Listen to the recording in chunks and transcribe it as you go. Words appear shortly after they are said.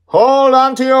Hold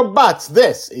on to your butts.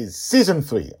 This is Season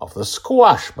 3 of the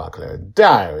Squashbuckler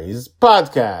Diaries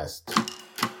podcast.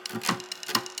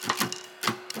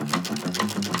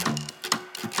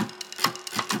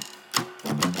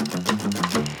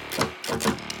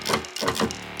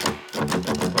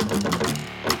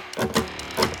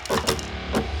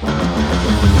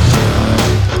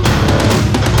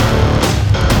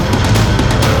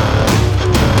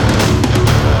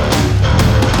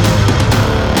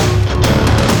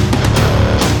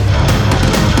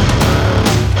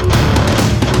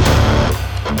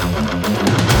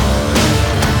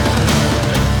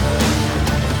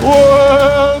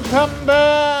 Welcome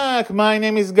back! My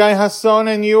name is Guy Hasson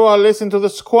and you are listening to the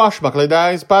Squashbuckler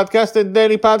Diaries podcast, a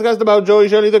daily podcast about Joy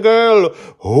Shelley, the girl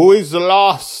who is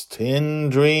lost in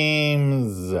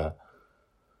dreams.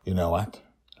 You know what?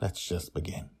 Let's just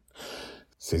begin.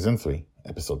 Season 3,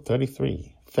 episode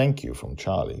 33. Thank You from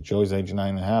Charlie. Joy's age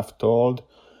 9.5, told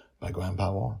by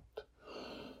Grandpa Walt.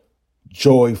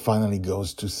 Joy finally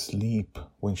goes to sleep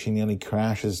when she nearly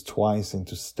crashes twice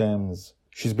into stems.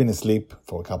 She's been asleep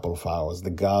for a couple of hours. The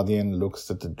guardian looks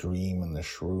at the dream and the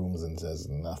shrooms and says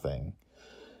nothing.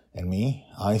 And me,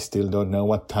 I still don't know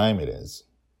what time it is.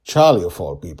 Charlie, of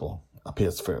all people,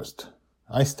 appears first.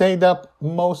 I stayed up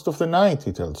most of the night,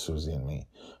 he tells Susie and me.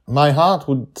 My heart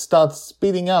would start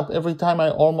speeding up every time I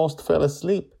almost fell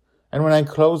asleep. And when I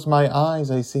close my eyes,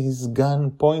 I see his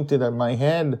gun pointed at my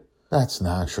head. That's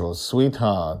natural,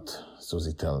 sweetheart,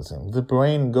 Susie tells him. The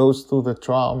brain goes through the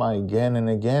trauma again and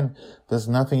again. There's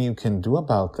nothing you can do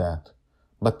about that.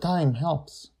 But time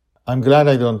helps. I'm glad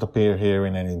I don't appear here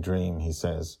in any dream, he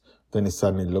says. Then he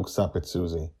suddenly looks up at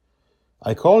Susie.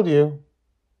 I called you.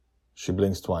 She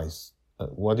blinks twice.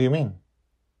 What do you mean?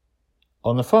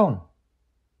 On the phone.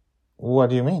 What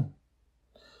do you mean?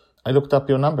 I looked up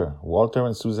your number. Walter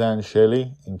and Suzanne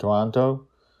Shelley in Toronto.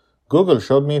 Google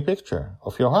showed me a picture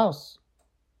of your house.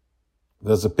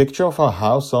 There's a picture of our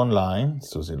house online.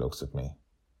 Susie looks at me.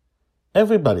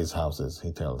 Everybody's houses,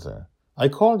 he tells her. I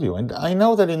called you, and I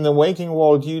know that in the waking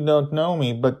world you don't know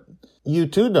me, but you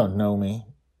too don't know me.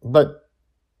 But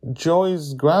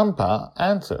Joy's grandpa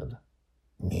answered.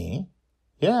 Me?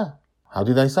 Yeah. How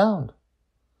did I sound?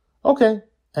 Okay.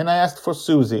 And I asked for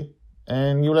Susie,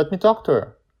 and you let me talk to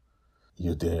her.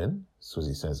 You did?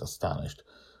 Susie says, astonished.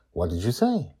 What did you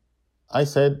say? I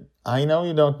said, I know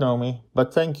you don't know me,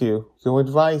 but thank you. Your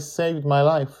advice saved my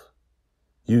life.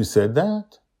 You said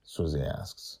that? Susie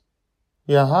asks.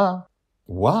 Yeah.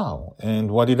 Wow.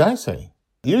 And what did I say?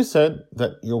 You said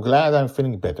that you're glad I'm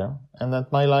feeling better and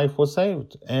that my life was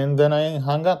saved. And then I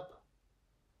hung up.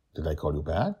 Did I call you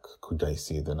back? Could I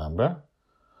see the number?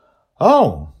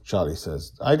 Oh, Charlie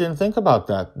says, I didn't think about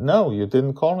that. No, you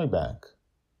didn't call me back.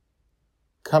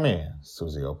 Come here.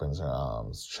 Susie opens her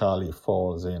arms. Charlie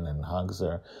falls in and hugs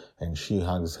her, and she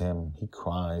hugs him. He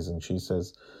cries, and she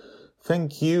says,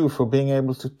 Thank you for being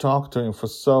able to talk to him for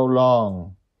so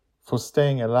long, for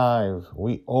staying alive.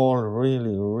 We all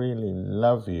really, really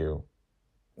love you.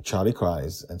 Charlie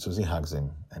cries, and Susie hugs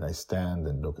him, and I stand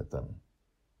and look at them.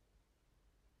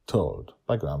 Told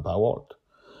by Grandpa Walt.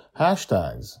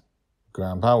 Hashtags.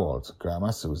 Grandpa Walt,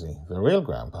 Grandma Susie, the real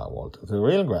Grandpa Walt, the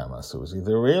real Grandma Susie,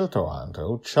 the real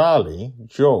Toronto, Charlie,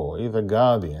 Joy, the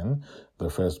Guardian, the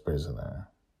first prisoner.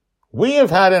 We have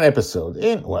had an episode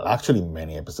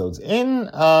many episodes in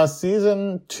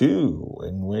season 2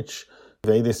 in which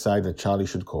they decide that Charlie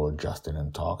should call Justin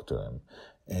and talk to him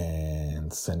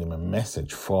and send him a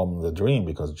message from the dream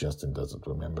because Justin doesn't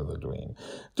remember the dream.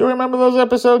 Do you remember those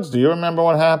episodes? Do you remember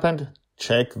what happened?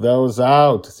 Check those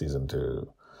out, season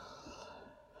 2.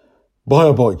 Boy,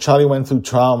 oh boy, Charlie went through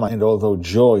trauma, and although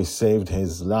Joy saved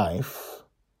his life,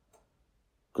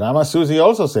 Grandma Susie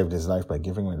also saved his life by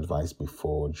giving him advice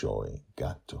before Joy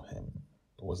got to him,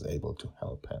 was able to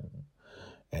help him.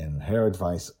 And her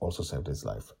advice also saved his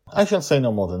life. I shall say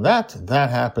no more than that.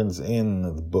 That happens in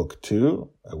the book 2,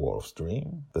 A Wolf's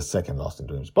Dream, the second Lost in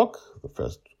Dreams book. The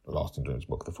first Lost in Dreams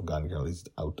book, The Forgotten Girl, is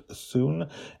out soon.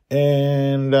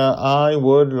 And I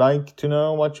would like to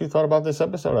know what you thought about this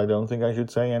episode. I don't think I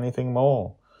should say anything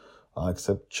more,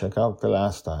 except check out the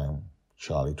last time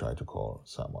Charlie tried to call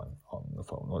someone on the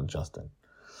phone. Well, Justin.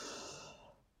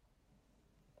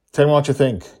 Tell me what you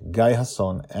think.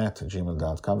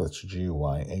 GuyHasson@gmail.com. That's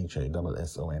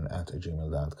GYHASSON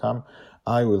 @gmail.com.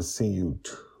 I will see you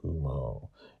tomorrow.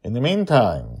 In the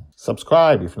meantime,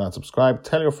 subscribe if not subscribed.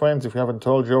 Tell your friends if you haven't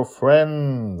told your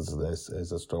friends. This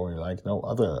is a story like no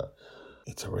other.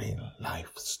 It's a real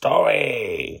life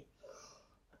story.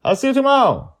 I'll see you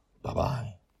tomorrow.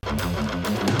 Bye-bye.